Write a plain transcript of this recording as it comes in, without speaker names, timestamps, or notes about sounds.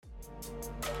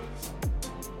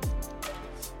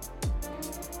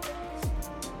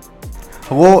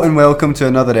Hello and welcome to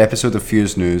another episode of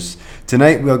Fuse News.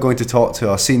 Tonight we are going to talk to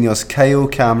our seniors Kyle,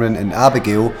 Cameron and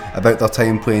Abigail about their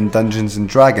time playing Dungeons and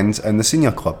Dragons in the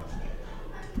senior club.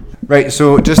 Right,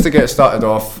 so just to get started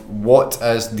off, what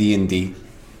is D&D?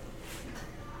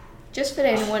 Just for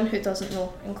anyone who doesn't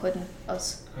know, including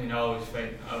us. I mean,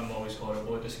 I'm always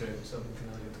horrible at describing something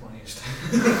really the funniest.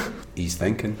 He's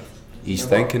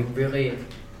thinking. Really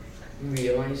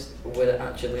realised what it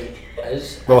actually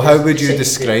is. Well, how would you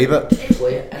describe it?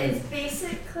 It's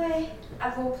basically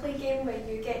a role-play game where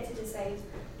you get to decide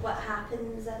what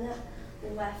happens in it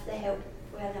with the help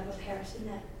of another person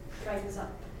that brings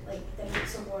up like the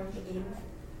roots of war in the game.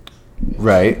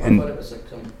 Right, I thought it was like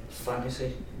some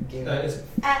fantasy game. It is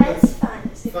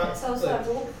fantasy, but it's also a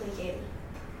role-play game.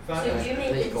 So you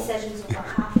make the decisions of what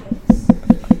happens,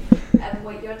 and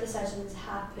what your decisions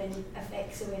happen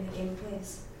affects the way the game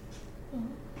plays.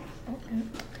 Okay.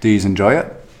 Do you enjoy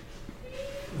it?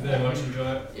 Very much enjoy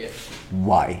it. Yeah.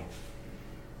 Why?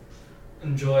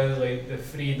 Enjoy like the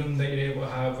freedom that you're able to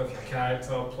have with your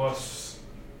character, plus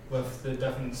with the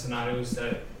different scenarios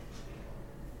that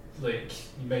like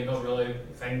you might not really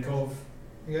think of,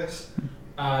 I guess.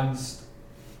 And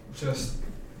just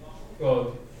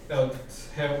it'll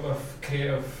help with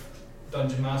creative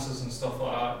dungeon masters and stuff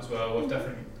like that as well, with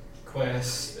different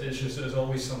quests. It's just there's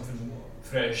always something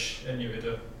fresh and new to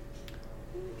do.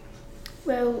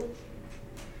 Well,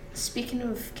 speaking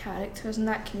of characters and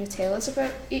that, can you tell us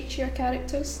about each of your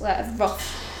characters? Like a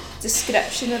rough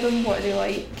description of them, what are they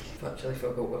like? I've actually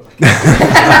forgot what my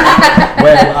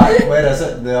Where is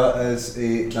it? There is a...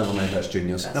 Never mind, that's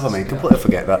juniors. Never mind, completely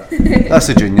forget that. That's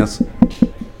the juniors.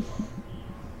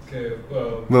 Okay,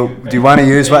 well... Well, do you want to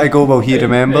use what I go while he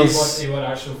remembers? Do you want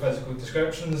actual physical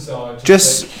descriptions or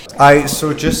Just like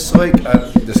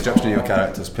a description of your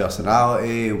character's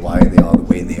personality, why they are the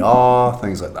way they are,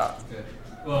 things like that. Okay.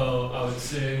 Well, I would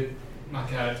say my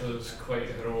character is quite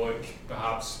heroic,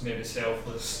 perhaps maybe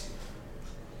selfless.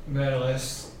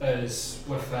 Merlis is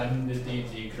within the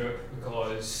D&D group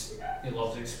because he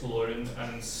loves exploring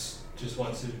and just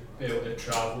wants to be able to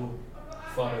travel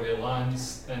faraway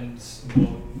lands and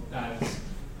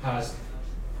has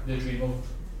the dream of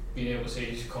being able to say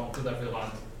he's conquered every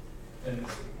land and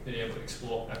being able to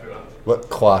explore everywhere. What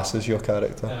class is your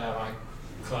character? My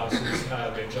class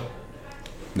is Ranger.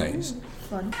 Nice.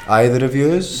 Fun. Either of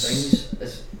yous? Mine's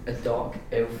is a dark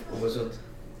elf wizard.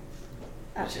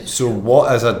 So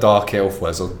what is a dark elf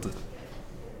wizard?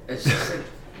 It's just like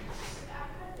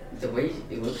the way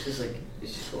he looks is like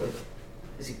he's just got like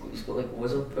he's got like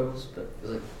wizard powers, but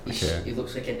it's like he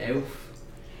looks like an elf.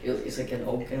 He's like an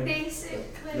old kind of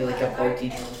Basically, like what a a dark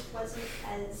body. elf wizard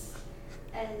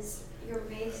is your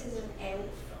race is an elf,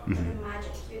 Mhm. and the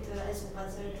magic you do as a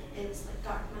wizard is like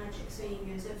dark magic, so you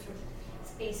use it for.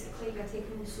 It's basically you're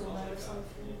taking the soul out of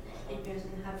something and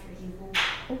using it for evil.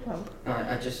 Oh wow.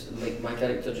 I just like my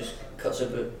character just cuts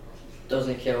about,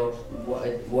 doesn't care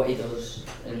what he does,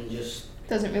 and just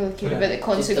Doesn't really care Yeah. about the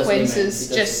consequences,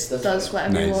 He just does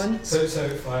whatever he Nice. wants. Puts out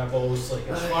fireballs like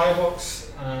it's firebox.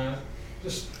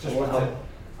 Just want to.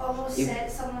 Almost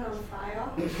set someone on fire.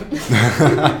 I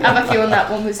have a feeling that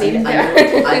one was aimed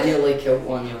there. I nearly killed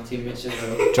one of your teammates as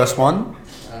well. Just one?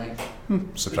 I think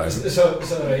Surprising. Is that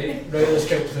right? Right, let's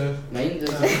count to. mine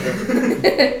does.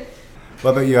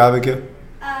 What about you, Abigail?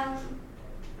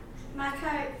 My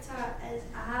character is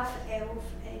a half elf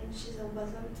and she's a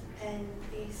wizard, and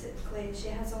basically she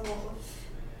has a lot of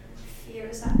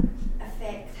fears that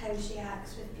affect how she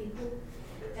acts with people,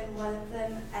 and one of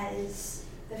them is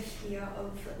the fear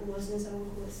of losing someone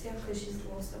close to her because she's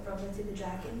lost her brother to the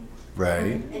dragon,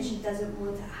 Right. and she doesn't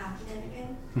want it happening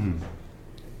again. Hmm.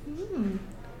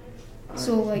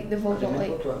 So like they've all I got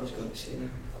remembered like what I was going to say now.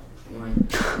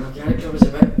 My character was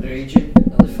a bit raging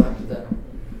at the fact that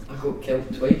I got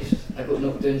killed twice. I got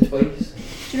knocked down twice.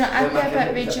 do you know I'd be Well, a my bit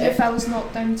character- raging if I was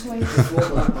knocked down twice. Before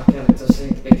that, my character's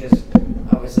sick because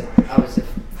I was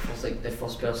the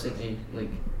first person to like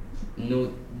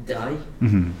no die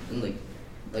Mm-hmm. and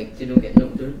like do not get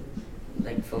knocked down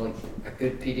like for like a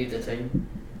good period of time.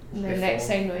 And then next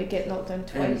time no, you get knocked down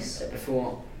twice. And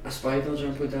before a spider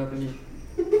jump would happen.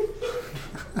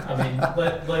 I mean,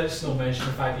 let's not mention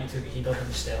the fact that you took a heat up on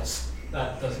the stairs.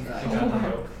 That doesn't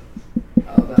help.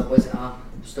 But I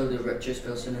still the richest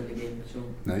person in the game, so.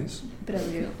 Nice.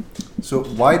 Brilliant. So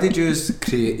why did you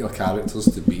create your characters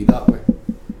to be that way?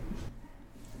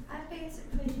 I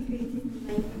basically created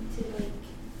mine to like,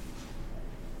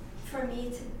 for me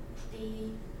to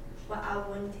be what I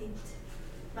wanted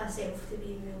myself to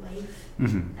be in real life,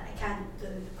 Mm-hmm. that I can't do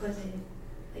because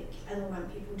I don't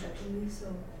want people people judging me,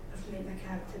 so I've made my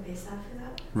character based off of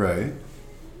that. Right.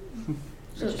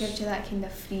 So it gives you that kind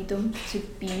of freedom to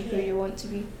be who you want to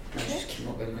be. I just came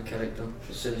up with my character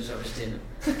as soon as I was doing it.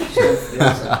 So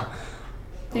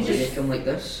Did I'll you- make him like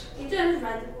this. You just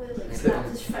randomly like Yeah. snap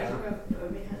his finger up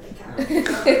and make it the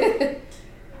character.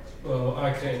 Well,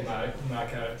 I created my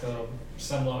character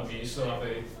similar to me, so that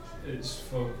way it's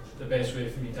for the best way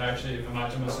for me to actually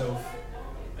imagine myself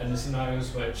in the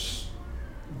scenarios, which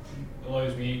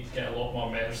allows me to get a lot more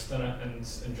immersed in it and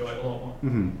enjoy it a lot more.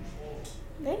 Mm-hmm.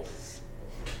 Nice.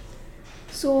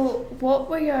 So, what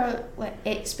were your like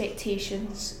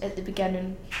expectations at the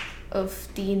beginning of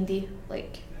D&D?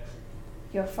 Like,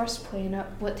 your first playing it,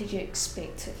 what did you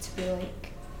expect it to be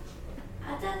like?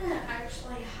 I didn't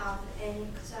actually have any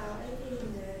because I already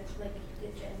knew like the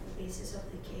general basis of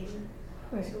the game.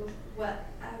 Right. So what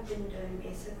I've been doing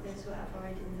basically is what I've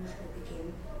already known about the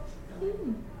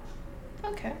game.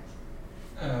 Okay.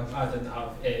 I didn't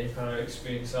have any prior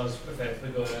experience. I was effectively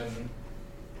going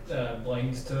in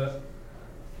blind to it,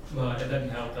 but it didn't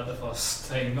help that the first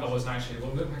time I wasn't actually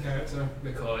looking at my character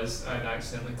because I'd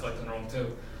accidentally clicked on the wrong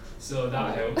tool, so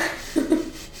that helped.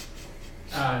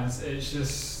 And it's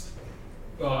just,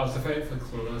 well, I was effectively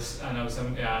clueless and I was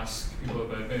having to ask people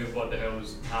about maybe what the hell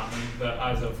was happening, but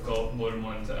as I've got more and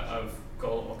more into it, I've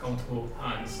got a lot more comfortable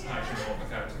and actually know what my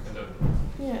character can do.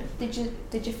 Yeah.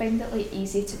 Did you find it like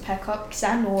easy to pick up? Because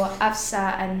I know I've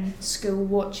sat in school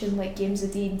watching like games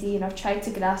of D&D and I've tried to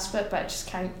grasp it, but I just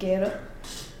can't get it.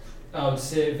 I would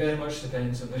say it very much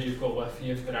depends on who you've got with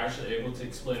you, if they're actually able to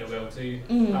explain it well to you.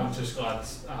 I'm just glad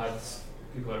I had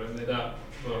people around me that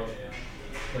were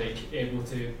like able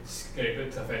to scrape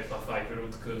it to affect a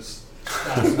 5-year-old, because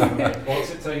that's how it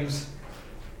works at times,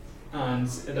 and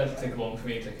it didn't take long for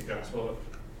me to take a grasp of it.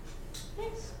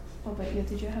 Nice. What about you?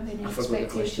 Did you have any I forgot the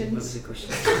question. What was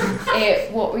expectations? the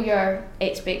question? What were your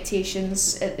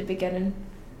expectations at the beginning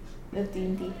of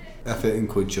D&D? If it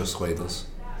includes your sliders.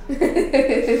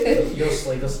 Your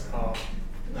sliders are...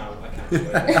 No, I can't do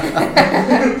it.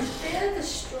 They're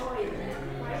destroyed.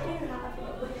 Why do you have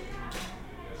it?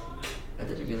 I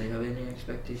didn't really have any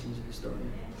expectations of the story.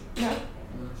 No,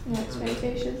 no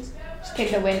expectations. Just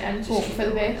kind of went in hoping for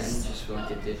the And best. just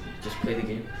wanted to just play the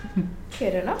game.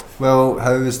 Fair enough. Well,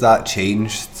 how has that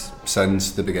changed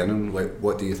since the beginning? Like,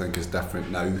 what do you think is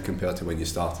different now compared to when you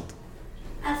started?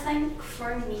 I think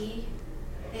for me,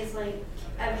 it's like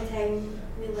every time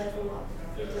we level up,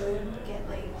 we do get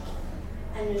like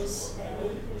a new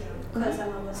spell because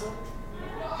I'm a wizard,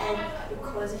 and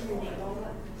because of the name of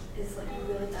it, it's like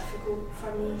really difficult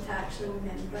for me to actually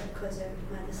remember because of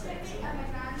my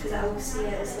dyslexia. Because I will see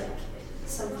it as like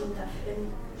something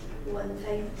different one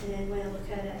time, and then when I look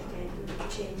at it again, it will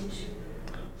change.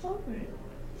 Alright.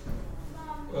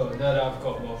 Well, now that I've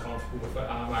got more comfortable with it,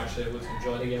 I'm actually able to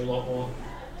enjoy the game a lot more.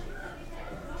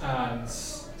 And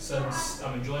since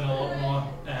I'm enjoying it a lot more,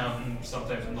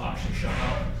 sometimes I'm not actually shutting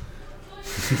up.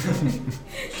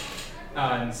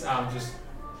 And I'm just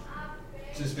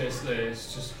basically,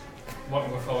 it's just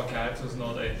working with other characters in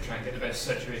order to try and get the best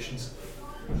situations.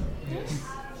 Yes.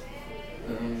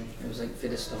 It was like for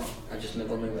the start, I just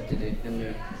never knew what to do. And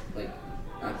now, like,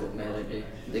 I got more into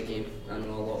the game. I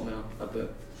know a lot more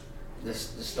about the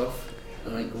stuff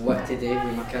and like what to do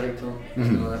with my character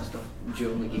and all that stuff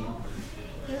during the game.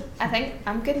 I think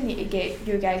I'm going to need to get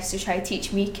you guys to try to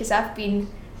teach me, because I've been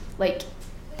like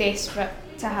desperate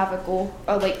to have a go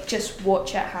or like just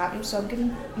watch it happen, so I'm going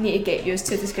to need to get used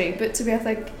to describe it to me, I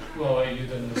think. Well, are you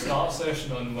doing the start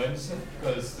session on Wednesday?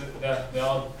 Because they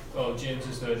are, well, James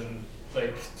is doing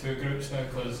like 2 groups now,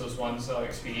 because there's ones that are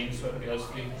experienced with the other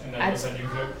 3, and then there's a new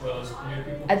group where there's new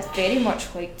people. I'd very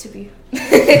much like to be.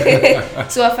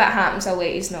 So if it happens, I'll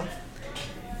let you know.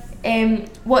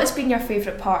 What has been your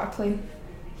favourite part of playing?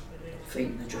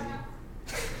 Fighting the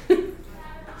dragon.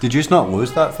 Did you not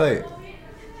lose that fight?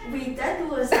 We did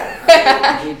lose that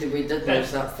fight. We did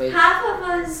lose that fight. Half of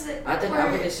us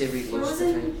I wouldn't say we lost the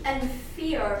fight. frozen in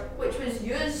fear, which was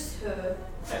used to.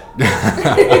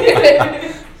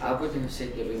 I wouldn't have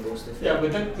said that we lost the fight. Yeah, we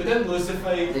didn't lose the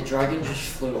fight. The dragon just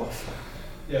flew off.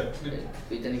 Yeah,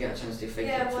 We didn't get a chance to fight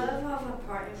Yeah, it. one of our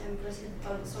party members had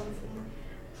done something.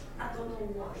 I don't know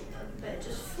what he did, but it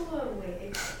just flew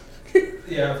away.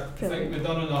 yeah. I think we've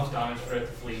done enough damage for it to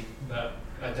flee, but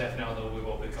I definitely know we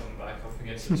will be coming back up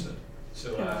against it soon.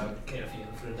 So kind of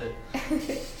feeling for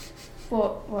it.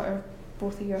 What are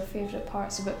both of your favourite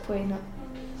parts about playing it?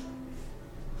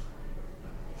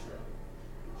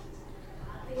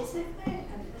 Basically,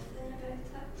 everything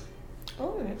about it.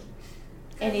 Alright.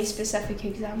 Any specific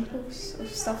examples of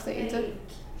stuff that you do?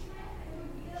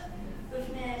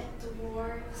 We've met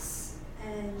dwarves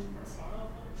and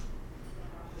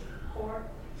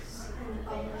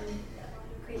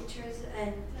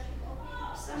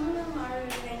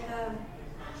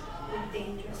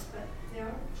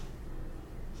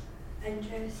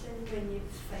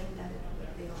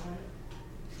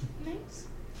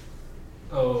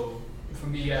Oh, for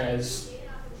me it is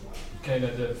kind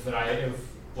of the variety of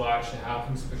what actually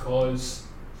happens, because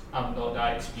I'm not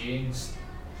that experienced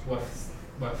with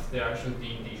the actual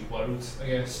D&D world, I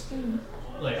guess.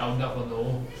 Like, I'll never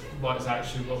know what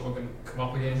we're going to come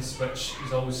up against, which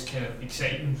is always kind of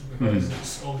exciting because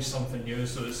it's always something new,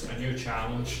 so it's a new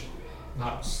challenge.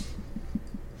 Perhaps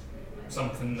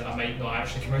something that I might not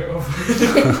actually come out of as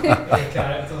a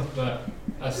character, but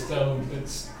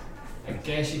I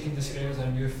guess you can describe it as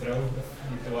a new thrill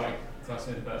if you like class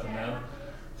it a bit of a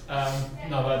nerd.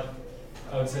 No, but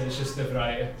I would say it's just the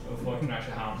variety of what can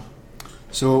actually happen.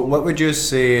 So what would you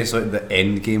say is like the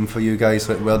end game for you guys?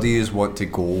 Like, where do you want to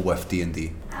go with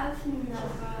D&D? I've never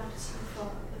actually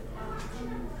thought about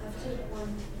that. I've just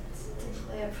wanted to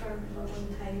play it for a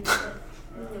long time,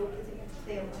 but nobody gets to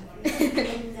play it with me.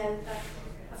 And now that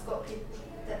I've got people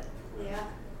that play it,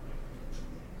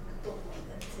 I don't want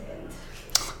it to end.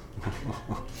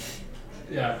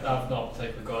 Yeah, I've not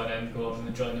particularly got an end goal. I'm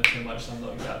enjoying it too much, so I'm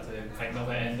not exactly thinking of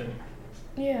it ending.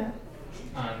 Yeah.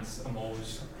 And I'm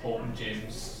always hoping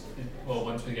James, well,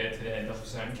 once we get to the end of a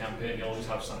certain campaign, you always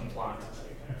have something planned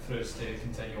for us to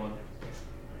continue on.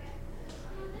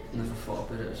 Never thought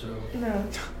about it as well. No.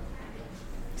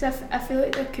 So I feel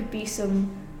like there could be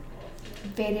some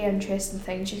very interesting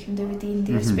things you can do with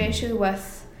D&D, especially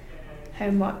with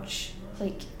how much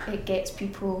like it gets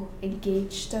people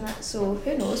engaged in it. So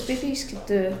who knows? Maybe you could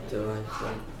do.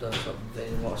 Does a very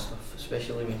lot of stuff,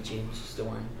 especially when James is the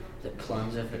one that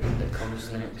plans everything that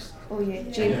comes next. Oh yeah,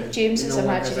 James's No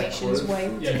one has a imagination is clue.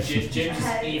 wild. Yeah, James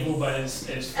is evil, but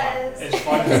it's fun. It's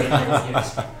fun.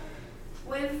 Yes.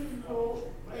 We've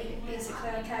wrote like basically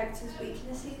our characters'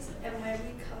 weaknesses, and when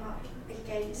we come up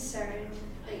against certain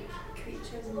like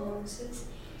creatures and monsters,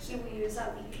 he will use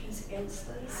that weakness against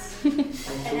us. And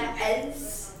it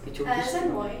is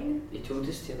annoying. He told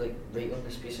us to like write on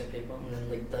this piece of paper, and then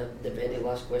like the very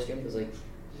last question was like,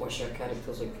 what's your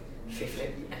character's like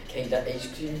favourite kind of ice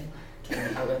cream?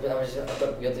 And I was a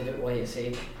bit weirded out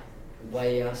why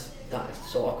he asked that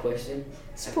sort of question.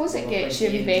 Suppose it gets you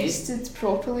invested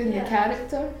properly in the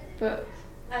character, but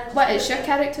And what is your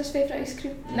character's favourite ice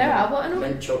cream? Now I want to know.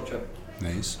 Mint chocolate.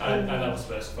 Nice. I never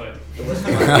specified. There was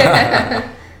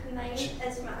Mine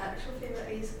is my actual favourite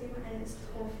ice cream, and it's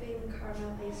toffee and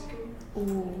caramel ice cream.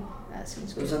 Oh, that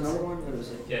sounds There was good. another one where it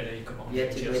was like Yeah, there you come on. you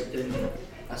had to Cheers. write down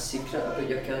a secret about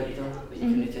your character, but you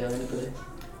couldn't tell anybody.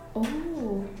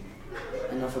 Oh,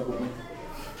 And I forgot mine.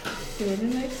 very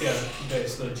nice. Yeah,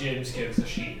 basically James gives a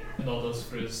sheet in order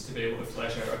for us to be able to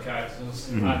flesh out our characters,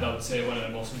 Mhm. and I would say one of the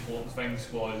most important things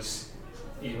was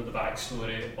either the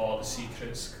backstory or the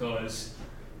secrets, because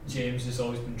James has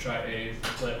always been trying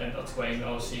to like, intertwine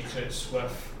our secrets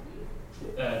with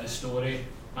the story,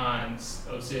 and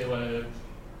I would say one of the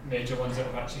major ones that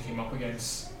we've actually came up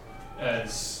against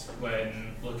is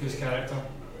when Luca's character,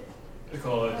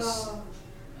 because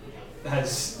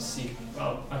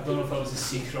well, I don't know if it was a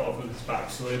secret or his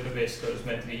backstory, but basically it was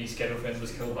meant to be his girlfriend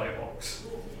was killed by a box.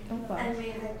 Oh wow. And we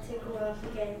had to go up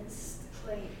against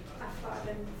like a farm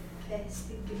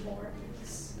infested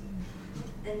demons.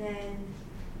 And then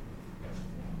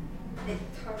it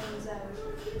turns out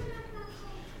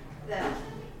that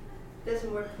there's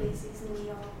more places in New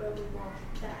York where we walk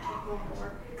that have more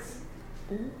orcs.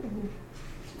 Ooh.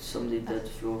 Somebody did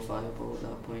throw a fireball at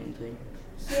that point in time.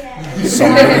 Yeah.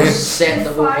 Somebody. Set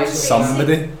the whole Fire place.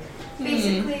 Somebody.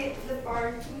 Basically, the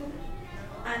barn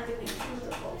and the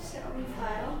wheatfield are all set on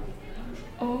fire.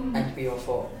 Oh. And we all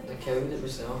thought the cow that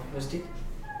was there was dead.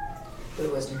 But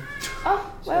it wasn't.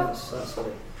 Oh So well. that's what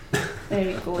it.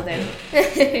 There you go then.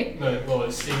 Well,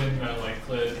 it's seeming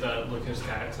likely that Luca's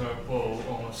character will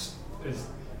almost is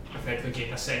effectively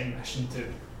getting a second mission to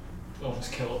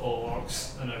almost kill all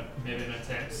orcs in maybe an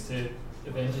attempt to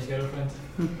avenge his girlfriend.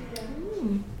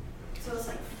 Mm. So it's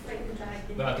like fighting the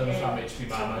dragon. But I don't know if that makes me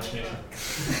my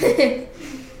imagination.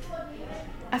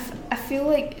 I feel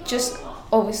like just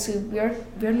obviously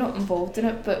we're not involved in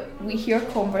it, but we hear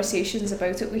conversations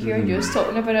about it. We hear you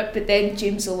talking about it, but then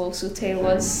James will also tell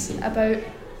us about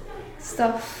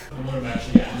stuff. The more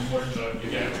immersion you get in, the more enjoyment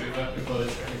you get out of it, because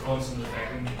if you're constantly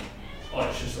thinking, oh,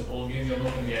 it's just a ball game, you're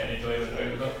not going to get any enjoyment out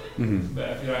of it. Mm-hmm. But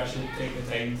if you actually take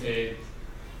the time to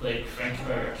like think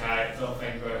about your character,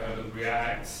 think about how they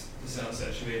react to certain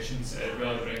situations, it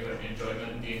really brings out the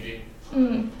enjoyment in D&D.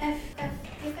 Mm. If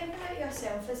you think about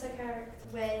yourself as a character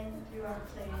when you are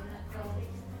playing it, probably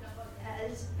it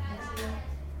is, isn't it?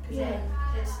 Because then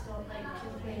it's not like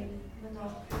you're playing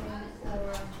Monopoly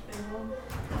or Uno.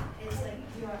 It's like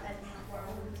you are in that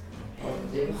world.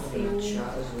 They have a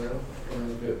chat as well, in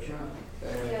the group chat.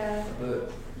 Yeah.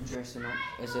 about dressing up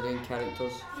as their own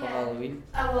characters for Yeah. Halloween.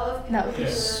 A lot of people That would be Yeah.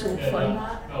 so Yeah, fun.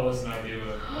 that was an idea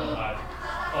with that.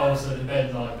 Also,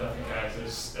 depending on different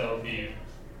characters, it'll be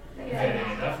very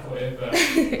difficult, but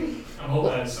I'm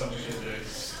hoping that's something we can do.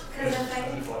 It's Because I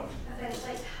really think fun.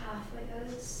 like half like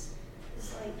us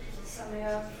is like some of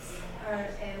us are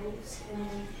elves and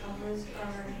then others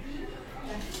are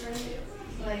different.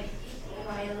 Like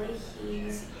Riley,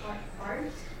 he's part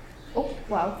art. Oh,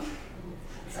 wow.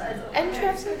 So I don't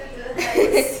Interesting. know how to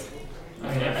do this.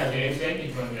 I mean, I do think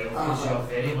you can go because you're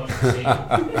very much the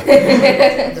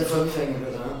same. The fun thing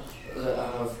about that is that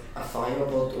I have a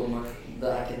firebird Omar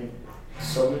that I can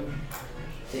summon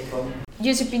to come.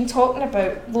 You've been talking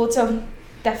about loads of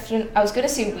different, I was going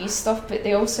to say wee stuff, but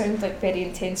they all sound like very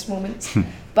intense moments.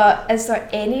 But is there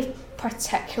any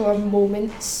particular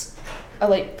moments or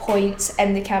like points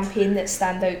in the campaign that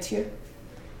stand out to you?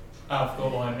 I've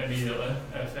got one immediately,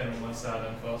 if anyone wants to add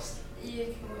in first. You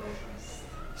can go first.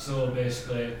 So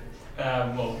basically,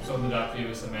 something that I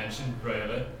previously mentioned,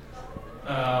 Riley.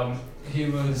 He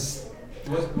was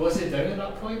he down at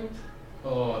that point?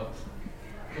 Or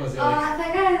was he Oh, like, I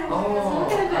think I know what Oh, you're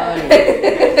talking about.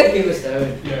 aye. He was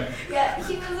down. yeah. Yeah,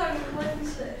 he was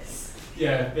unconscious.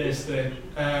 Yeah, basically,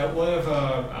 one of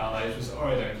our allies was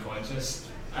already unconscious,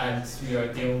 and we were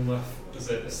dealing with, was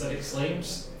it acidic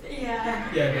slimes? Yeah.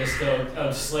 Yeah, basically,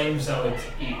 slimes that would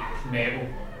eat metal.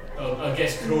 I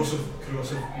guess corrosive,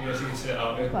 I guess you could say it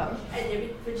that way. Wow. And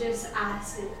it would just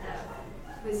acid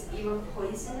that was either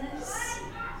poisonous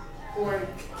or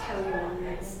kill you on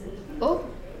instant. Oh,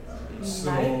 nice.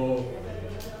 So,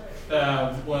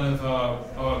 one of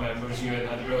our members, Ewan,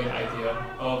 had a brilliant idea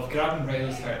of grabbing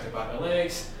Riley's character by the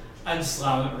legs and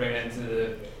slamming it right into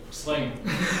the slime.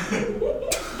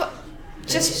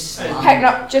 Just And- picking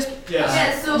up, just Yes.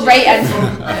 Yeah, so right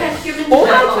in. like a human Oh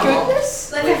my hammer.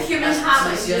 goodness! Like a human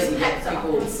hammer See, just like, picked up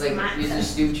people, and like, smacked use the it.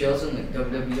 steel chairs in like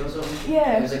WWE or something. It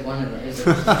Yeah. was like one of the. It was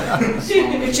like,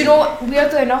 Do you know what?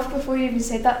 Weirdly enough, before you even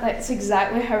said that, that's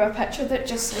exactly how I pictured it.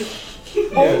 Just like,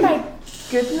 oh Yeah. my Yeah,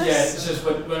 goodness. it's just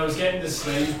when I was getting the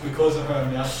slime, because of how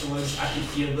immersed it was, I could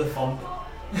hear the thump.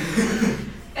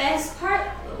 Best part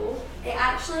though, it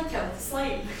actually killed the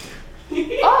slime.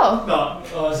 Oh,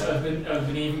 No, I've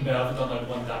been even better if I'd done like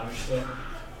one damage to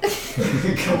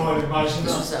it. Come on, imagine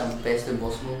This that. was a best and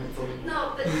worst moment for me.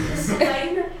 No, but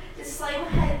the slime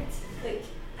had like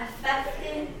a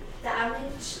 50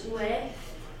 damage left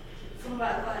from what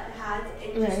it had,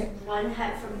 and just Right. one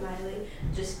hit from Riley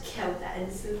just killed it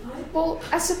instantly. well,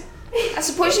 I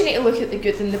suppose you need to look at the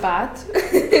good and the bad.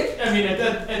 I mean, it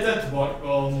did work,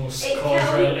 almost It cause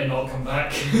killed- Riley not come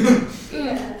back.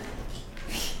 Yeah.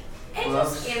 It Well,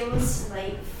 just gave him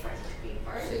slime for it to be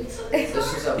burned.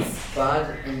 This is a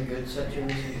bad and good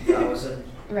situation that I was in.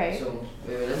 Right. So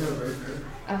we were in a room.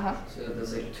 Uh-huh. So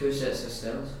there's like two sets of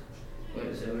stairs.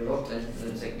 We walked in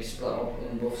and it's like we split up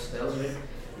on both stairs, right?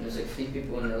 And there's like 3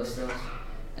 people on the other stairs.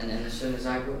 And then as soon as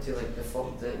I got to like the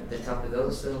top of the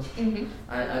other stairs, Mm-hmm.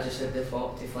 I just had the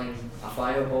thought to fling a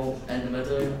fireball in the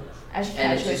middle room. As you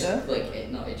And it casually just do.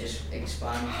 like it just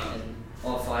expands and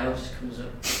all fire just comes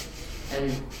out. And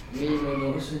me not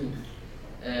noticing,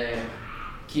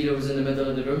 Kira was in the middle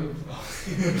of the room.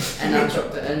 And I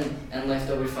chucked it in and left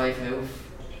her with 5 health.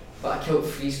 But I killed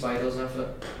 3 spiders with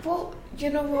it. Well, you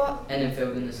know what? And then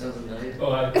fell in the stairs and died.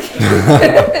 Oh,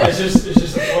 it's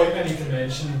just a point I need to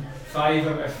mention. 5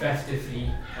 out of 53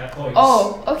 hit points.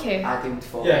 Oh, okay. I deemed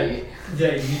 40. Yeah,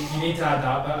 you need to add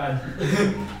that bit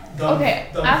in. Done, Okay,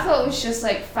 done. I thought it was just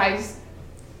like 5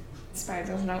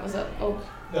 spiders, now was it? Oh,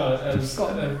 No, it was, Go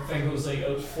on. I think it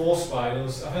was 4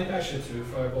 spiders. I think actually 2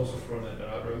 fireballs were thrown into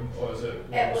that room, or is it?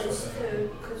 one It was specific?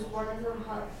 2, because one of them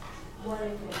had one of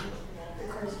them,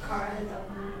 because Cara had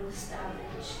done most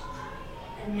damage.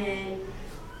 And then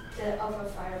the other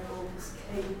fireballs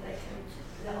came,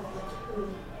 the other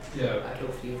 2. Yeah. I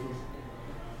killed 3 of them.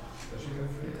 Did you go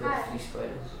for it? I killed 3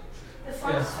 spiders. The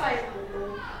first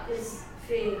fireball is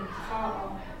from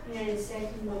Cara, and then the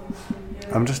second one was from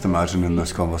Nero. I'm just imagining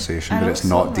this conversation, I but know it's so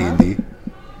not much. D&D.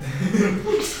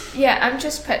 yeah, I'm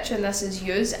just picturing this as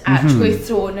yous actually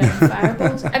throwing in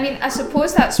fireballs. I mean, I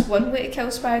suppose that's one way to kill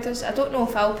spiders. I don't know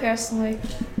if I'll personally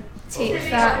take To be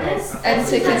that honest,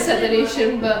 into this is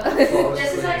consideration, but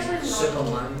This is actually not-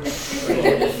 Superman. This Like, is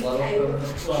get the actually flower not-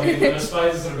 power. Well, I mean, the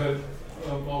spiders are about,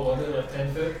 what was it, like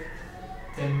 10 foot?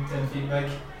 10 feet big.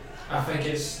 I think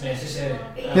it's necessary.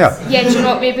 Yeah. yeah, do you know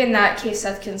what? Maybe in that case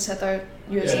I'd consider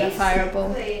using a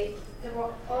fireball. Basically, they were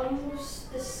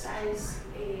almost the size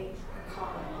of a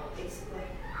car, basically,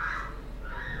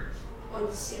 on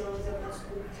the ceilings of this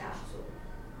whole castle.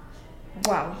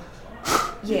 Wow.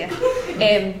 Yeah.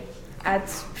 I'd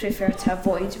prefer to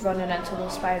avoid running into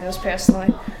those spiders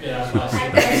personally. Yeah, that's I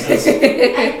that's-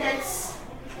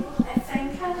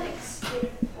 think I like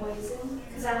escape poison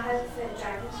because I had the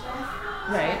dragon's breath.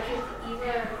 Right. I could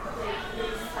either like do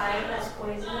fire that's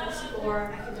poisonous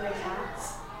or I could do a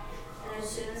gas. And as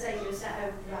soon as I used it,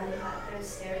 I ran back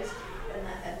downstairs and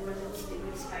everyone was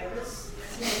doing spiders.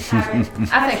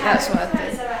 I think that's what I'd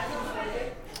do. So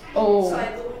Oh, I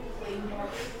don't blame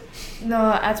Bobby. no,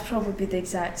 I'd probably be the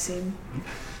exact same.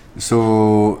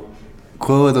 So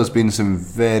clearly there's been some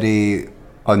very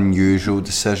unusual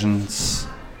decisions.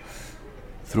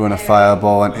 Throwing a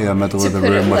fireball into the middle To of the put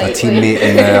it room with a lightly. teammate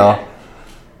in there.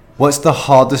 What's the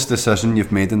hardest decision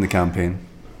you've made in the campaign?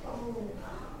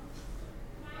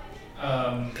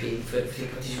 Paying for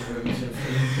these rooms and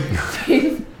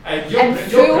food.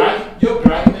 You're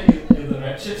bragging that you're the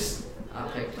richest. I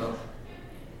picked up.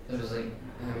 It was like,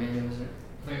 how many was it?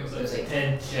 I think it was It was like like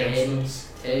 10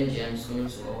 gemstones. 10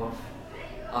 gemstones or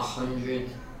 100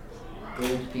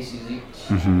 gold pieces each.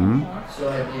 Mm-hmm. So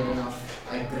I made enough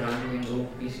 $1,000 in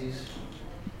gold pieces.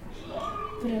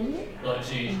 Brilliant.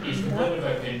 Literally, he's complaining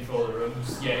about paying for all the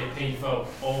rooms. Yeah, he paid for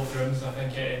all of the rooms. I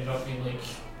think it ended up being like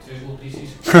 2 gold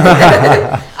pieces.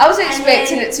 I was And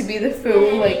expecting then- it to be the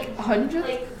full like 100.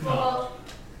 Like got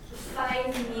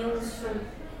 5 meals from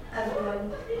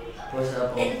everyone. Was that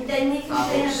about? And then you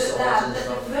complain about that,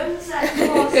 but the rooms that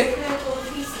cost 2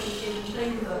 gold pieces you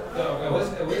complain about. No,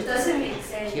 it It was. doesn't make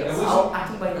sense. Here, It was- I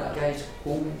can buy that guy's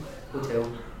whole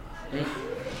hotel. Right?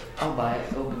 I'll buy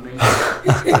it, it'll be mine.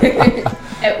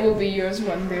 It will be yours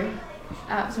one day.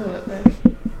 Absolutely.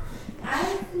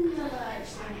 I've never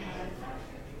actually had.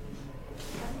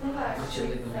 I've never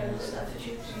actually found stuff that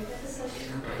you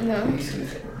can No.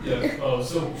 Yeah. Oh,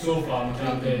 so far in the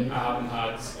campaign, I haven't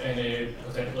had any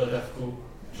particularly difficult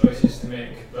choices to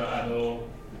make, but I know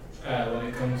when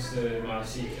it comes to my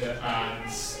secret and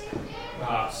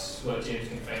perhaps what James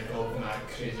can think of in that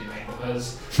crazy mind of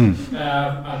his,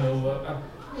 I know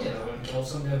I wouldn't kill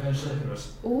somebody eventually.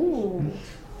 Ooh.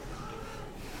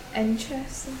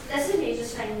 Interesting. This is me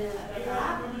just finding out about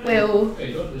that. Well, Hey,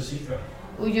 you don't know the secret.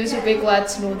 we'll use a big lad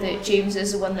to know that James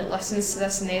is the one that listens to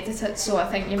this and edits it, so I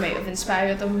think you might have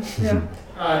inspired him. Yeah.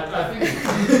 I think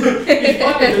he's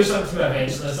planning to do something to me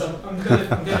eventually, so I'm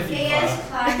gonna He feed is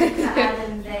fire. planning to add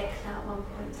in Vex at one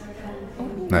point or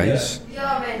kind of. Nice. You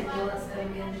already know that's going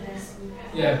to be interesting.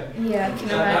 Yeah. Yeah, I can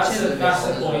That's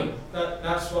imagine. the point.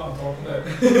 That's what I'm talking about.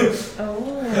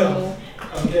 Oh.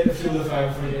 I'm getting to feel the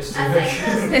fire for you. It's too I big.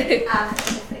 think that's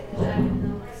after the thing that I don't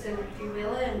know because it would be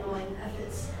really annoying if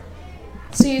it's.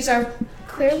 So you are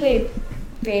clearly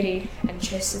very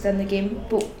interested in the game,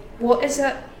 but what is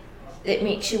it that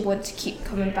makes you want to keep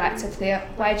coming back to play it?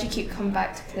 Why do you keep coming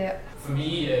back to play it? For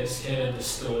me, it's kind of the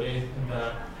story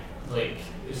that, like,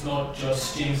 it's not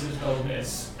just James that's building it,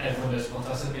 it's everyone that's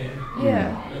participating.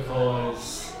 Yeah.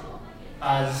 Because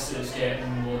as it's getting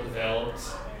more developed,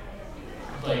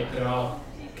 like, there are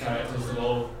characters that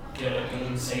all get like their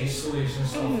own side stories and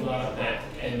stuff like that that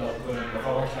end up going in with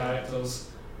other characters.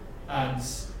 And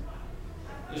it's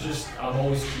just, I'm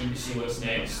always keen to see what's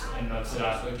next, and that's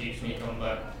what keeps me coming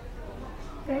back.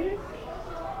 Right.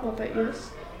 What about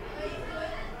yours?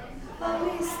 I've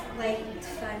always liked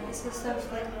fantasy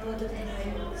stuff like Lord of the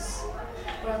Rings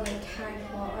or like Harry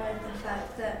Potter, and the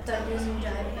fact that Dungeons and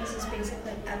Dragons is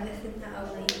basically everything that I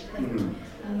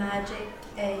like magic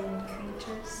and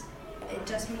creatures. It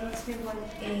just makes me want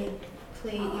to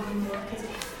play even more because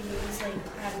it feels like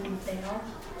I'm there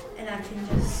and I can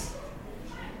just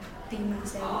be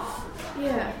myself.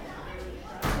 Yeah.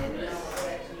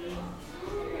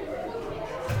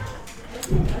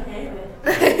 Anyway.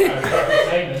 Perfect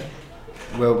timing.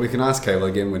 Well, we can ask Kyle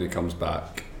again when he comes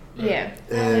back. Yeah.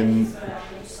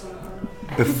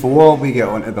 Before we get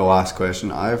on to the last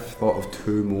question, I've thought of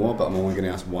 2 more, but I'm only going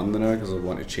to ask 1 now because I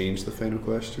want to change the final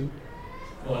question.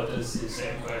 What is the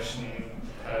second question?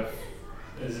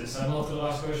 Is it similar to the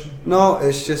last question? No,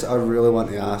 it's just I really want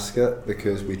to ask it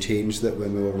because we changed it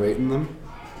when we were rating them,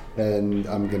 and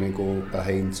I'm going to go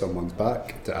behind someone's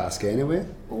back to ask anyway.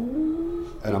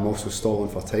 And I'm also stalling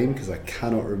for time because I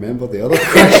cannot remember the other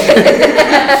question.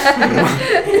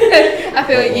 I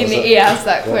feel like you need to ask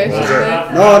that What was question.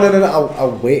 it? No,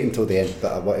 I'll wait until the end,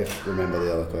 but I want to remember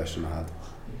the other question I had.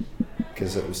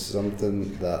 Because it was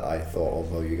something that I thought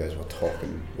of while you guys were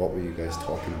talking. What were you guys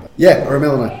talking about? Yeah, I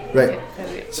remember now. Right.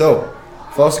 Okay. So,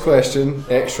 first question,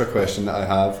 extra question that I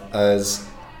have is,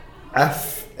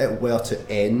 if it were to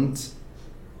end,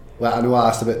 well, I know I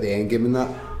asked about the end game and that,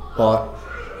 but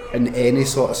in any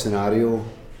sort of scenario,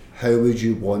 how would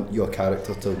you want your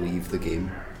character to leave the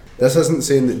game? This isn't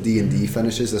saying that D&D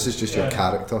finishes, this is just your Yeah.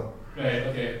 character. Right,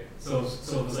 okay. So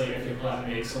it's like if you're planning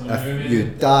to make someone If movie. you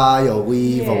die or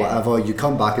leave or Yeah. whatever, you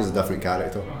come back as a different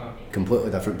character. Uh-huh. Completely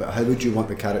different. But how would you want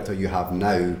the character you have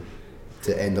now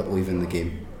to end up leaving the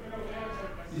game?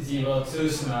 There's either two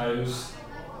scenarios.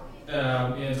 He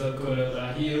ends up going at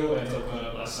a hero, ends up going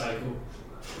at a psycho.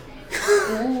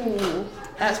 Ooh,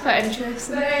 that's quite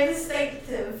interesting. Very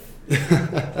instinctive.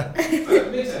 But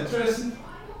it makes it interesting.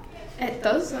 It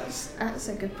does. That's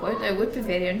a good point. It would be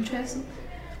very interesting.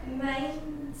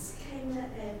 Mine's kind of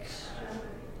extra.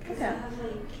 Because Okay. I have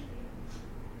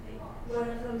one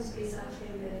of them's based off the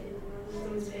movie and one of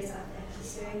them's based off the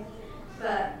history.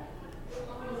 But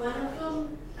one of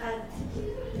them,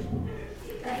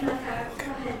 if my character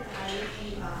had died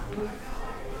in battle,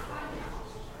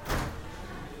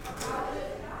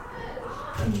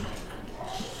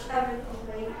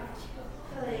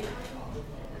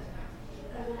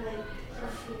 I would like a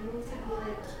funeral to be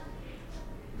like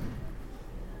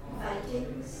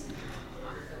Vikings.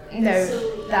 No,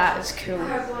 So that is cool.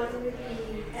 her body would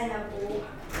be in a boat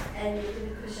and it would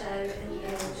be pushed out in the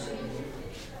ocean.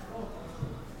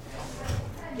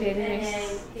 Very And nice.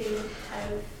 then they would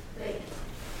have like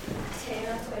 10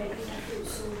 or 20 different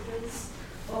soldiers,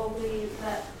 all with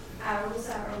arrows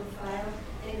that are on fire,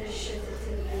 and just shoot it to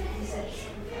the boat and set it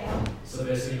on fire. So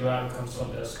basically, Ram comes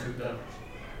from the scoop then.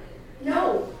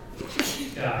 No,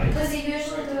 Yeah, because they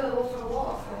usually do it over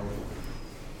waterfall.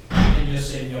 and you're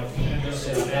saying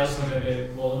there's going to be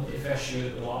volunteer fish you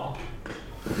at the water.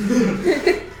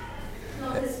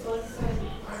 Not his body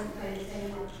aren't by the time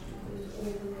it goes over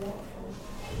the waterfall.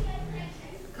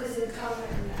 Because they cover it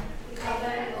in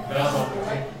That's not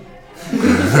right.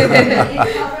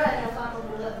 They cover it in a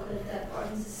flammable liquid that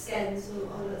burns the skin, so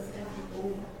all that's different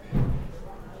bone.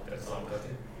 That's not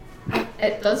pretty.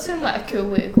 It does sound like a cool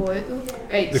way to go out though.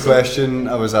 Right. The so question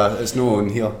I was it's no on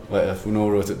here. Like if we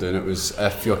wrote it down, it was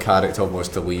if your character was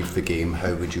to leave the game,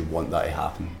 how would you want that to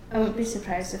happen? I wouldn't be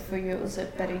surprised if for you it was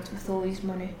like buried with all his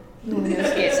money. No one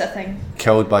else gets a thing.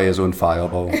 Killed by his own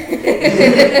fireball. Like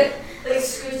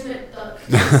Scrooge McDuck.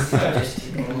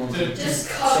 Just Just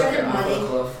covered in money.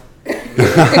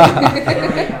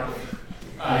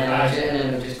 Aye, And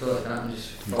then we'll just go like that and just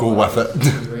Go with it.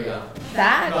 Right up.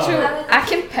 That No. actual, I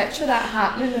can picture that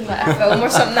happening in like a film or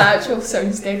something. That actual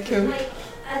sounds dead cool. Like,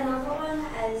 another one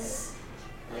is,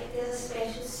 like, there's a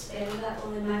special spell that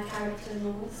only my character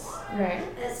knows Right.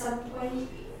 at some point,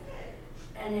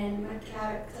 and then my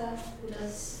character will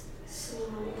just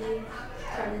slowly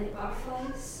turn into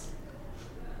butterflies.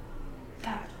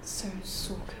 That sounds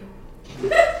so cool.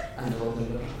 And all the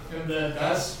way. And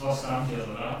that's what's I'm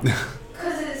hearing that.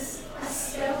 Because it's a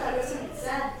spell that doesn't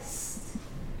exist.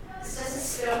 It's just a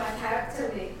spell my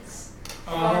character makes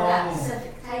for that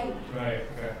specific time. Right,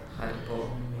 okay. Harry Potter.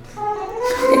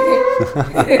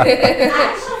 Actually,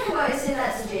 I want to say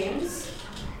that to James.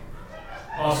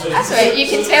 Also, That's right. You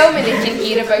can tell me they can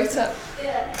hear about it.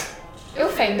 Yeah. You'll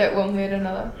find out one way or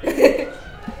another.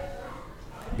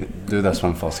 Do this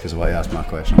one first because I want to ask my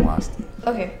question last.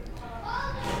 Okay.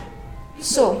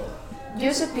 So,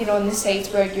 yous have been on the side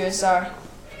where yous are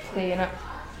playing it,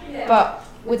 Yeah. but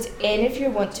would any of you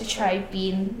want to try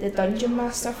being the dungeon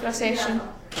master for a session?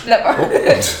 Never.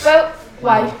 Well,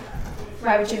 why?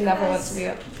 Why would you never want to be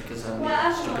it? Because What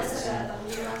I've noticed about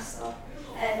Dungeon Master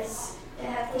is they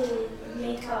have to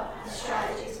make up the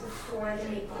strategies before they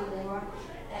make the war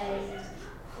and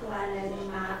plan out the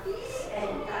maps,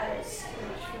 and that is too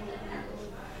much for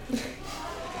me.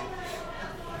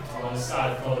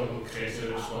 I thought it would crazy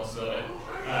responsibility.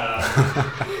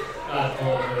 I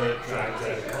thought the dragged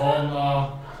out corner.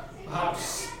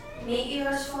 Perhaps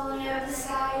Meteors falling out of the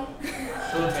sky.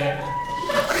 don't take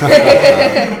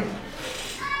me.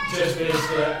 Just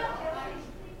basically.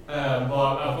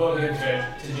 But I've got to give credit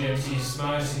to James. He's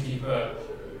managed to keep it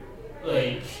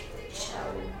like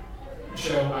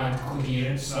chill and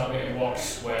coherent, so that way it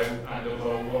works well and it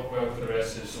will work well for the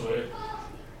rest of the story.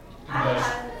 I Because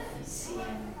have seen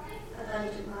a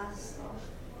Dungeon Master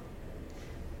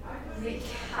wreak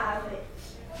havoc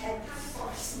in the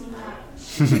first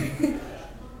match.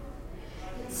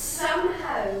 And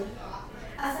somehow,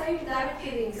 I think that would be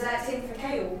the exact same for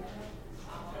Kyle.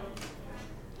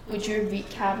 Would you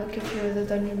wreak havoc if you were the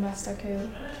dungeon master, Kyle?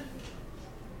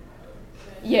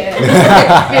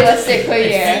 Yeah.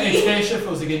 Realistically, yeah. especially if it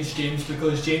was against James,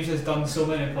 because James has done so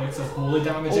many points of holy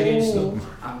damage against them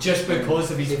just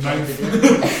because of his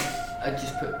mouth. I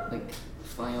just put like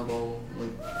fireball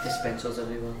like dispensers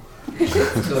everywhere.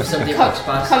 So if somebody Co- walks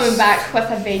past Coming us- back with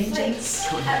a vengeance.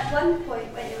 At one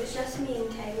point, when it was just me and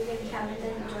Kyle when Cameron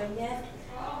didn't join yet,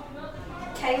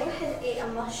 Kyle had ate a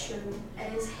mushroom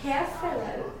and his hair fell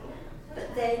out,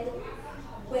 but then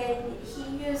when he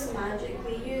used magic,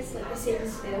 we used like the same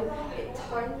spell.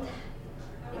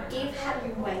 It gave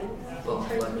him wings.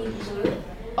 It turned me blue.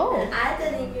 Oh. And I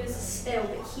didn't use the spell,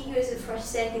 but he used it for a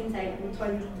second time and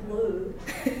turned blue.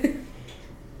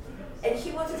 And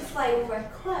he wanted to fly over a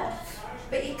cliff,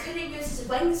 but he couldn't use his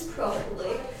wings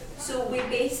properly. So we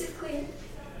basically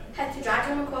had to drag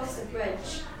him across the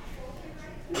bridge.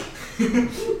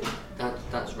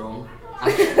 That's wrong.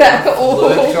 I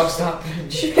flew across that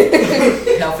bridge.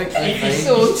 Perfectly fine.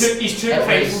 So- He's too It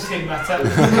prideful was- to admit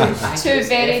it. Two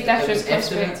very It was different after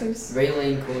perspectives.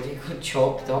 Riley and Cody got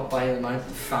chopped up by the man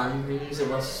fan rings that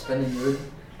was spinning round.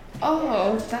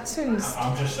 Oh, that sounds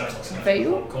I'm just listening.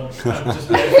 Vile.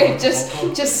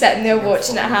 I'm just sitting there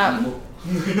watching it happen.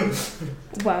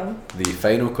 Wow. The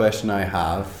final question I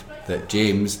have that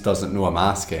James doesn't know I'm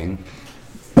asking: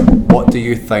 what do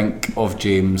you think of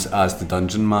James as the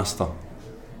dungeon master?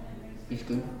 He's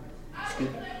good. He's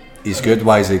good. He's good.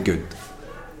 Why is he good?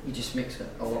 He just makes it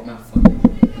a lot more fun.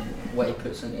 What he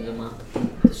puts into the map,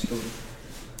 the story.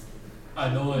 I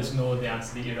know it's not the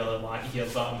answer that you really want here,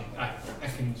 but I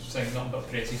can sing nothing but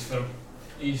praises for him.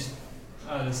 He's,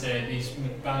 as I said, he's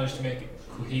managed to make it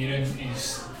coherent.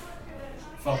 He's,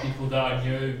 for people that are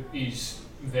new, he's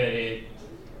very,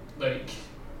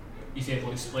 he's able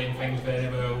to explain things very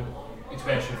well,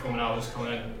 especially from when I was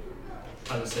coming in.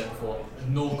 As I said before,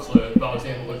 no clue, but I was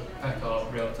able to pick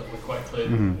up relatively quickly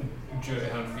due to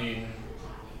him being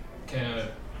kind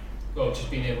of, just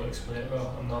being able to explain it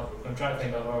well. I'm trying to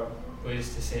think of other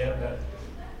ways to say it,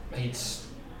 but he's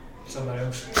somewhere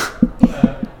else.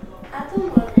 I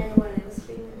don't want anyone else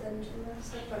being a dungeon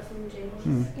master apart from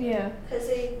James. Yeah.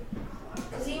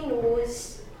 Because he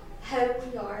knows how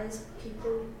we are as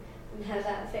people and how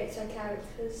that affects our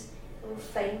characters. And we'll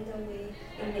find a way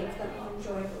and make that more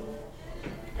enjoyable.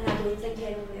 And I don't think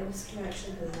anyone else can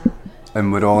actually do that.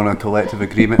 And we're all in a collective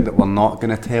agreement that we're not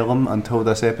going to tell him until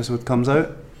this episode comes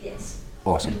out? Yes.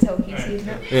 Awesome. Until he's seen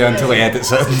it. Yeah, until he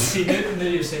edits it. See, now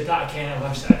you said that, I kind of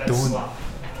wish that I did Don't. slap.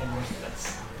 I kind of wish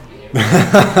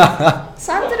that's...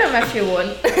 Slander him if you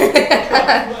want.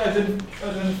 I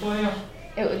didn't play her.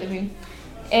 It would have been.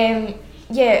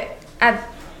 Yeah,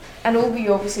 I know we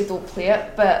obviously don't play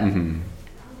it, but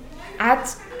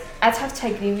I'd have to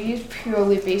agree with you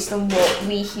purely based on what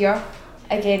we hear.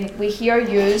 Again, we hear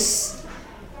yous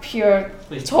pure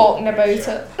Please talking don't. about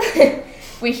it.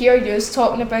 We hear yous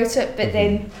talking about it, but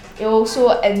then it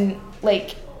also in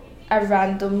like a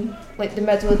random, like the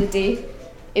middle of the day,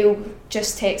 it'll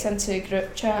just text into a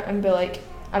group chat and be like,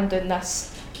 I'm doing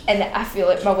this, and I feel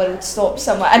like my world stops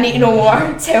somewhere. I need to know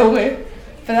more. Tell me.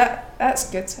 But that's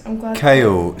good. I'm glad.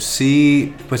 Kyle,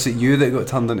 see, was it you that got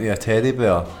turned into a teddy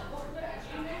bear?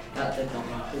 That did not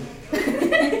happen.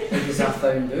 Because I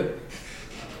found out.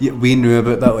 Yeah, we knew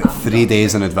about that like 3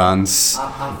 days in advance.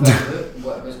 I found out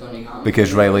what was going to happen.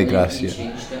 Because Riley And then Grass, he yeah.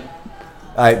 changed it.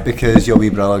 Aye, because your wee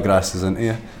brother grasses into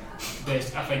you.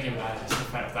 Best, I think it was the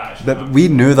fact that actually But we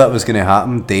knew that was going to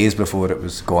happen days before it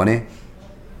was gonna.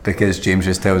 Because James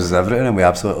just tells us everything and we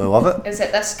absolutely love it. Is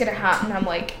it this gonna happen? I'm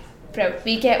like, bro,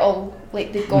 we get all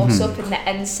like the gossip and the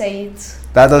inside.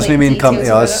 That doesn't like, mean come to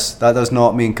details us. That does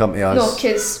not mean come to No, us.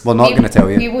 because We're not going to tell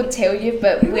you. We won't tell you,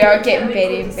 but we are getting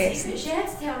very invested. She had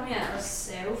to tell me it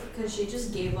herself because she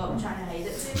just gave up trying to hide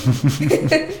it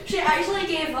to me. She actually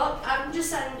gave up. I'm just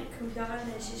sitting at the computer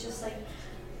and then she's just like,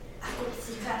 I've got the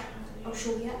secret, I'll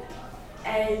show you.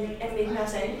 And it made no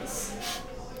sense.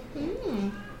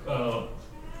 Well,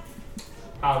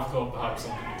 I've got perhaps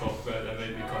something to talk about that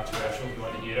might be controversial if you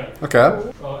want to hear it.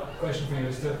 Okay. Well, question for you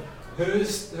is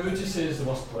who would you say is the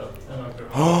worst player in our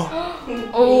group? Oh,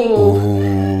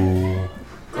 Oh.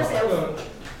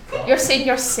 Myself. you're saying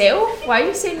yourself? Why are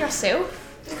you saying yourself?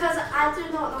 Because I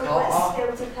do not know what spell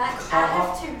to pick. I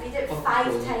have to read it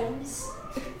 5 times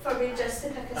for me just to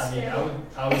pick a I mean, spell.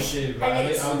 I would say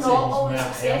Riley. it's I would not say always he's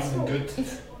more successful. than good.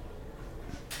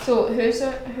 So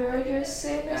who are you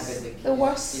saying is the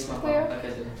worst player?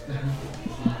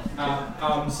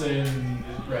 I'm saying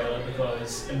Riley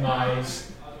because in my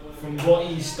eyes, from what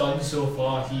he's done so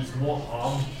far, he's more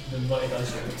harm than what he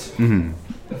does good. Mm-hmm.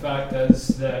 The fact is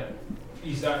that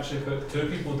he's actually put 2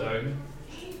 people down.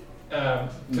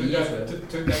 Took down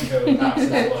Kyle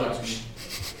Axis last.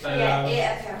 Yeah,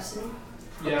 8 a person.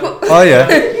 Yeah. Oh yeah.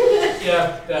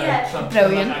 Yeah.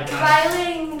 Brilliant. I can't.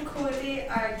 Riley and Cody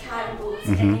are cannibals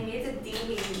and they made a deal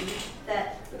with me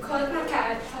that because my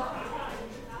character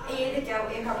A, the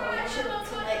guilty, her permission to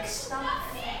collect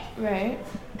stuff, Right.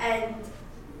 and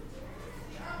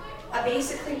I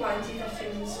basically wanted a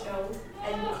human spell,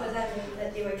 and because I knew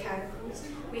that they were cannibals,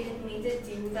 we had made a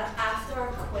deal that after our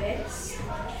quest,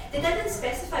 they didn't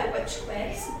specify which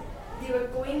quest, they were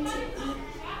going to eat.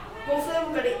 Both of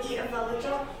them were going to eat a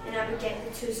villager, and I would get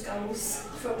the 2 skulls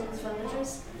from those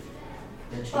villagers.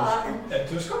 But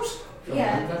 2 skulls?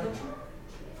 yeah,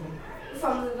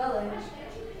 from the village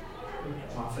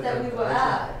that we were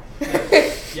at.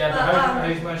 Yeah, but But, how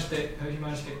you managed to get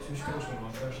 2 skulls from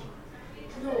one person?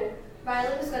 No,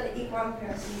 Riley was going to eat one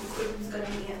person, Steve was going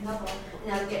to eat another,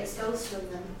 and I would get skulls from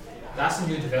them. That's a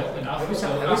new development. I was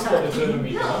thought that- they were doing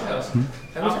meeting one person.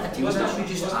 How was it a team? Was that you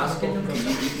just asking them? I thought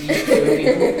they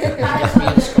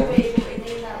were able to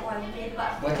do that one day, but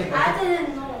I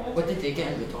didn't know. What did they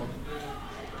get in return?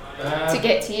 To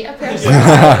get to eat a person.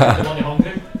 They're only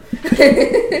hungry.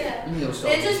 Yeah. No,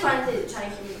 They just wanted to try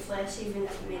human flesh, even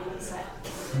if it made them sick.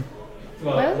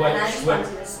 Well, Well, And I just which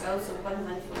wanted a skull, so one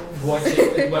month for what you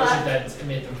did, it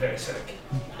made them very sick.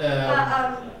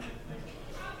 But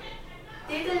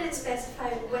they didn't specify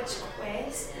which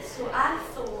quest, so I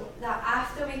thought that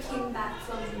after we came back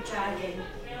from the dragon,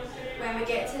 when we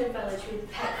get to the village, we'd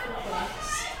pick the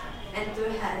quest and do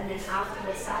it, and then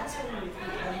afterwards that's when we'd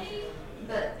meet them.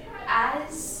 But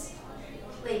as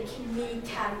like me,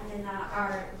 Cameron, and I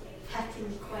are picking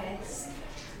the quest,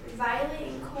 Riley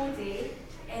and Cody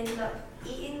ended up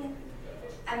eating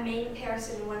a main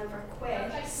person in one of our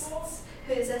quests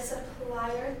who's a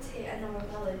supplier to another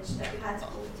village that we had to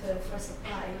go to for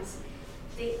supplies.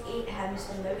 They ate him,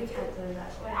 so now we can't do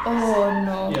that quest. Oh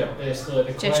no. Yeah, basically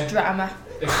the Just quest, drama.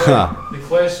 the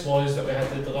quest was that we had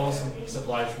to deliver some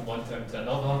supplies from one town to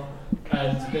another,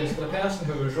 and basically the person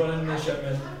who was running the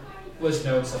shipment was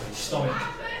now in somebody's stomach.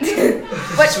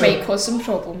 Which So- might cause some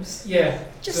problems. Yeah,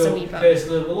 Just so a wee bit.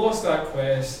 basically we lost that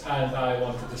quest, and I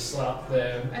wanted to slap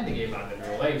them in the game and in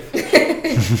real life.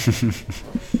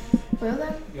 Well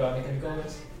then. You want to make any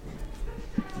comments?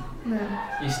 No.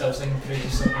 You still singing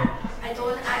praises something? I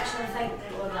don't actually think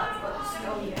they were that got the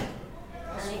skull yet.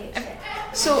 I need to check.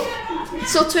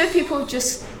 So 2 people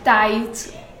just died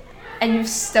and you've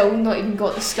still not even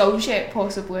got the skulls yet,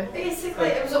 possibly. Basically,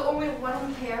 it was only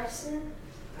one person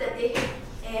that they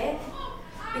ate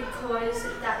because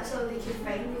that's all they could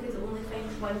find. They could only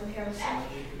find one person,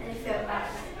 and they felt that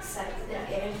sick that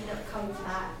they ended up coming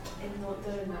back and not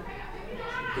doing it.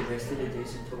 The rest of the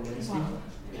days until Wednesday.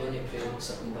 When you feel like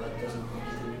something bad doesn't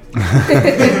happen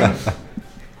to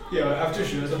you. Yeah, I've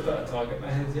just realised I've got a target in my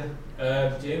head,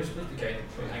 yeah. James, please be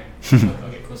kind.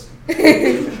 I'll get close.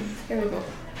 Here we go.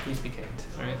 Please be kind.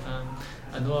 Right.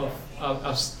 I know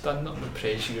I've done nothing but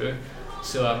praise you,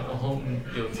 so I'm hoping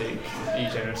you'll take the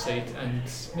generous side and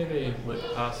maybe look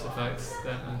past the fact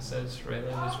that it says Riley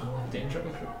was more danger of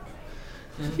the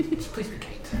group. So please be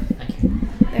kind. Thank you.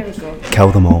 There we go.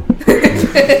 Kill them all.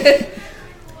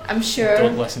 I'm Don't sure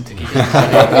listen to Keegan.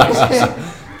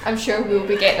 I'm sure we'll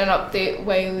be getting an update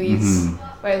while he's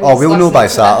while Oh, he's we'll know listening by to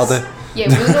this. Saturday. Yeah,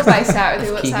 we'll know by Saturday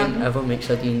If what's Keegan happening. ever makes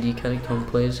a D&D character and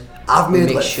plays, I've we made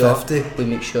make like sure 50. we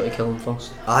make sure to kill him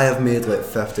first. I have made like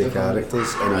 50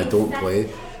 characters and I don't play.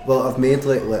 Well, I've made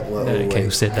like little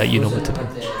like, said that, you know what to do.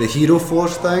 the Hero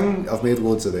Force thing. I've made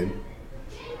loads of them.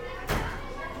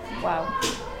 Wow.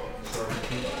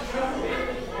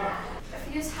 If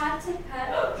you just had to pick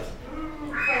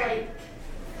for like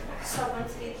someone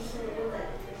to be the hero that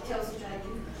kills the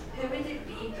dragon, who would it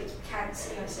be? But you can't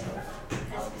see yourself. It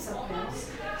has to be someone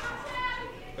else.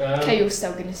 Kyle's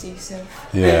still gonna see himself.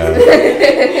 Yeah.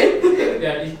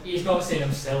 Yeah, he's not saying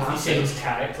himself, he's saying his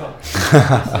character.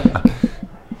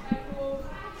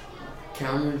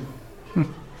 Cameron,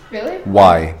 Really?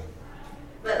 Why?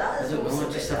 But that I is don't know, also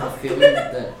I just a bit have a tough. feeling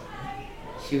that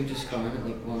he'll just come in at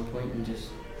like one point and just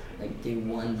like do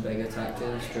one big attack to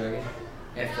this dragon.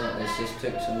 After that, it's just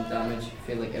took some damage,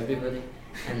 feel like everybody,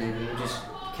 and then he'll just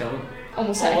kill him.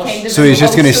 Almost like a kind of So he's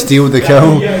just gonna impulsive- steal the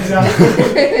kill. Yeah, exactly.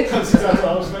 That's exactly what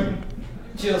I was thinking.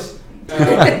 Cheers.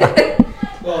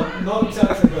 Well, not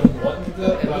exactly what I wanted to do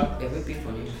it, but It would be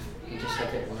funny if he just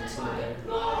hit it once in the day.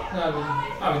 no,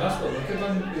 I mean that's what we could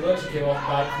have done. We literally came off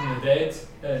back from the dead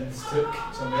and took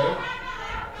somebody out.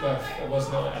 Well, it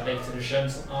wasn't like a knife to the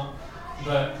shins or something.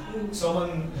 But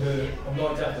someone who I'm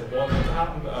not exactly wanting it to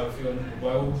happen, but I'm feeling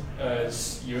will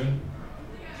is Ewan,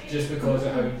 just because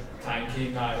of how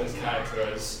tanky Natalie's character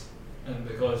is, and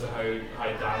because of how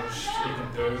high damage he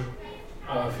can do.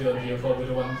 I feel like you're probably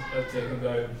the one that take him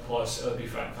down. Plus, it'll be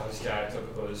fitting for his character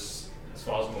because, as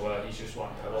far as I'm aware, he's just one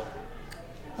pillar.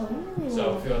 Oh,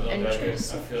 So I feel like they're very good. I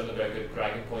interesting. feel like they're a very good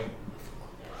bragging point.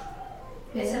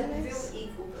 It's a Yeah, nice. real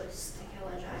ego boost to kill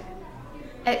a dragon.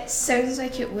 It sounds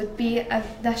like it would be if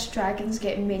this dragon's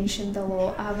getting mentioned a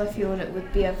lot. I have a feeling it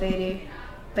would be a very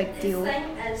big The deal. thing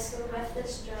is, so with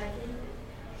this dragon,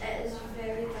 it is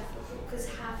very difficult because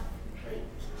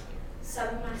some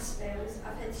of my spells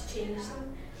I've had to change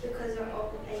them because they're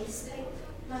all ice type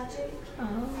magic,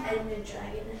 Oh. and the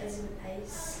dragon isn't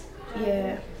ice.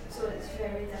 Yeah. So it's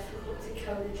very difficult to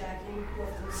kill the dragon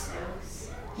with themselves.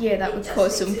 Yeah, that It would just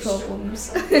cause some makes it stronger problems.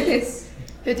 sometimes.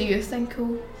 Who do you think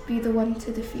will be the one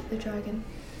to defeat the dragon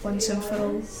once and for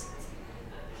all?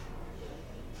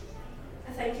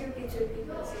 I think it would be two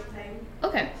people at the same time.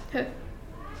 Okay, who?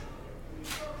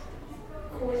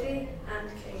 Cody and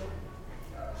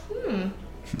Kyle.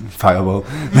 Fireball.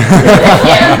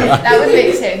 Yeah, that would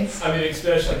make sense. I mean,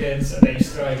 especially against an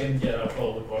ice dragon, yeah, that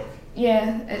probably work.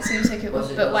 Yeah, it seems like it would.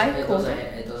 Plus But why it does Cody?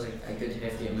 a good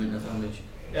hefty amount of damage.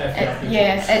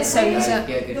 Yeah, it sounds Yeah, it.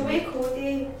 yeah, good. The way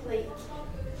Cody, like,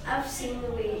 I've seen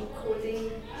the way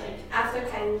Cody, like, after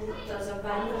Kyle does a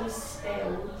random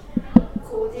spell,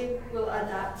 Cody will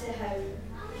adapt to how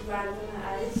random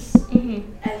it is, Mhm.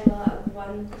 and will at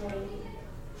one point,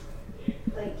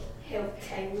 like, help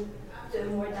Kyle do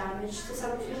more damage to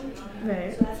something.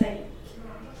 Right. So I think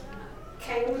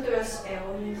Kyle will do a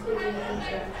spell and then Cody will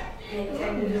enter it, and then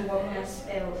Kyle will do one more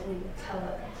spell and kill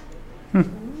it.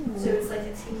 So it's like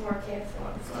a teamwork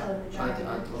effort of killing the I'd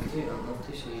dragon. love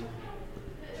to see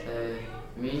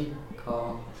me,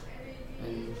 Carl,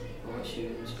 and what's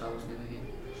your spell's name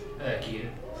again?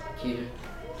 Kieran. Kieran.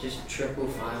 Just triple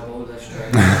fireball this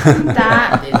dragon.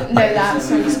 That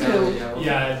sounds cool.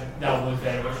 Yeah, that would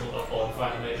very much look like on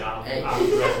fighting like that. I would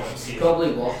really want to see it.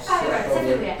 Probably worse. Fireworks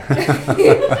Probably-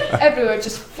 everywhere. Everywhere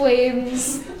just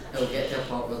flames. It'll get to a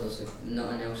part where there's like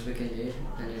nothing else we can do,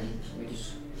 and then we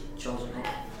just charge it up.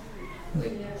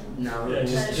 Like, now Yeah,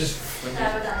 just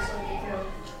That would actually be cool.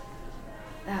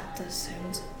 That does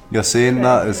sound. You're saying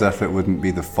that as if it wouldn't be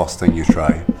the first thing you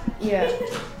try. Yeah.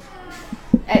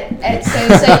 It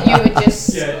sounds like you would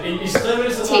just. yeah, he's clever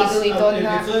as the Take last. the lead on If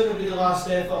that. clever would be the last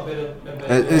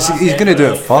effort, He's gonna do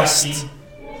it first.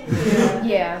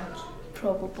 Yeah,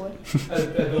 probably.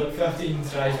 About 15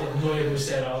 tries, but no able to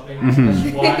set up. Like, Mhm.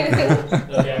 this one,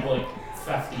 they'll get like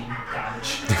 15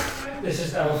 damage. This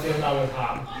is how I feel that would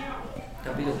happen.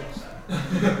 that'd be the worst.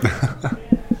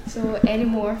 So, any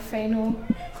more final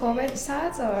comments,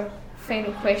 Tad, or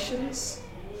final questions?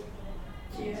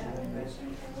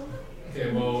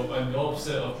 Okay, well, on the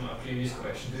opposite of my previous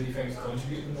question, who do you think has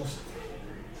contributed the most?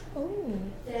 Oh.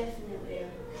 Definitely.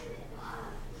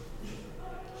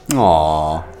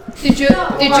 Aww. Did you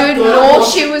know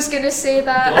she was gonna say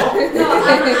that? No,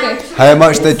 I'm actually. How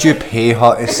much did you pay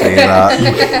her to say that?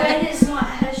 When it's not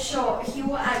his shot, he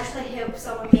will actually help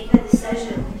someone make a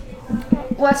decision.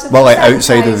 Well, I suppose Well, like that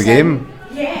outside of ties the game.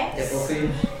 The Yes. both of you.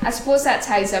 I suppose that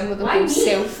ties in with the Why whole me?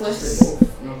 selfless. Just the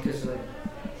both. No, because like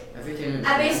every time.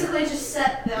 I basically just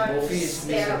sit there and Both of you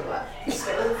stare at what the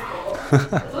spell's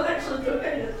got. I don't actually do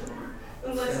anything.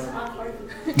 Unless it's my part.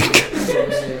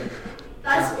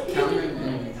 That's what Cameron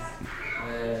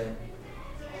and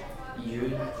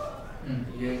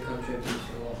you contribute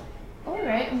a lot.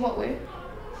 Alright, in what way?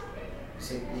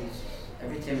 It's like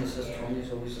every time it's just Tom,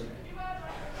 he's always like,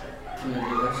 can I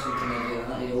do this or can I do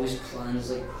that? He always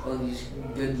plans like all these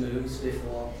good moves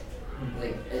before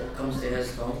like it comes to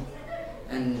his turn,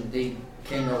 and they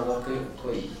kind of work out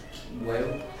quite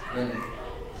well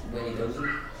when he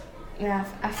doesn't. Yeah,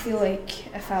 I feel like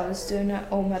if I was doing it,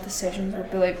 all my decisions would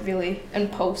be like really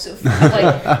impulsive.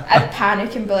 Like I'd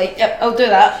panic and be like, "Yep, I'll do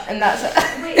that," and that's it.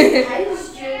 Wait,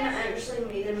 has June actually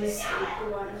made a mistake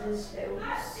with one of his spells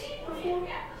before?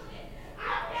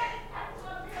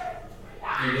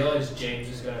 You realise James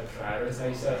is going to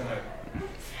prioritise that now.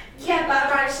 Yeah, but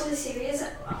I'm actually serious.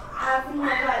 I've never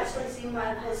actually seen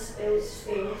one of his spells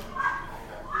fail.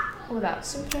 Oh,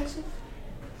 that's impressive.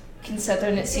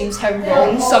 Considering it seems how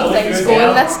wrong some things go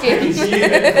in this game.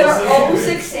 They're all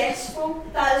successful.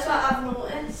 That is what I've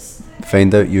noticed.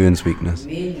 Find out Ewan's weakness.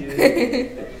 Me and you,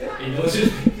 He knows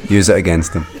it. Use it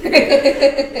against him. me and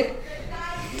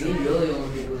you're the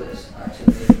only people that's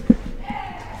actually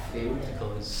failed.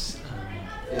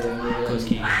 Because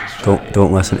Keegan's strategy.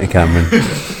 Don't listen to Cameron.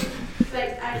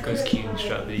 Like, I Because feel Keegan's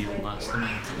strategy won't last them.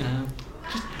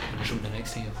 Just finish up the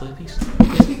next time you play, please.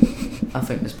 I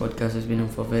think this podcast has been on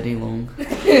for very long. And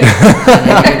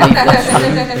I could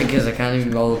leave this room because I can't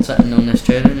even bother sitting on this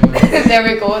chair anymore. There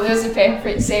we go, there's a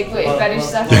perfect segue to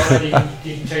finish Well, this.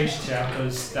 you can change the chair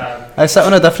because I sit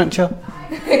on a different chair.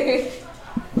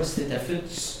 What's the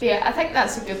difference? But yeah, I think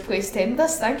that's a good place to end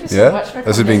this. Thank you so Yeah, much for coming.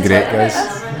 this has been and great, talking with guys.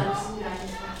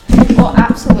 us. Oh,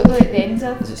 absolutely, at the end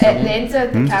of, Is it still at the end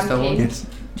of the Hmm? Still on? campaign. Yes.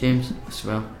 James, I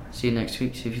swear, see you next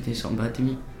week. See if you do something bad to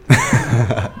me.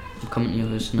 I'm coming to your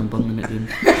house and I'm burning it down.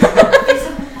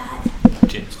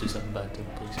 James, do something bad to him,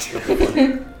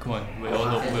 please. Come on, we all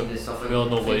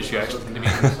know what his reaction is going to be.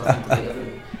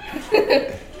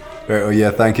 Right, well,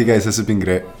 yeah, thank you guys, this has been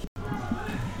great.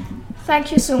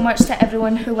 Thank you so much to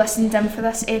everyone who listened in for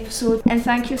this episode, and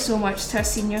thank you so much to our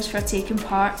seniors for taking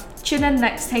part. Tune in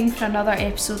next time for another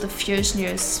episode of Fuse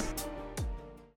News.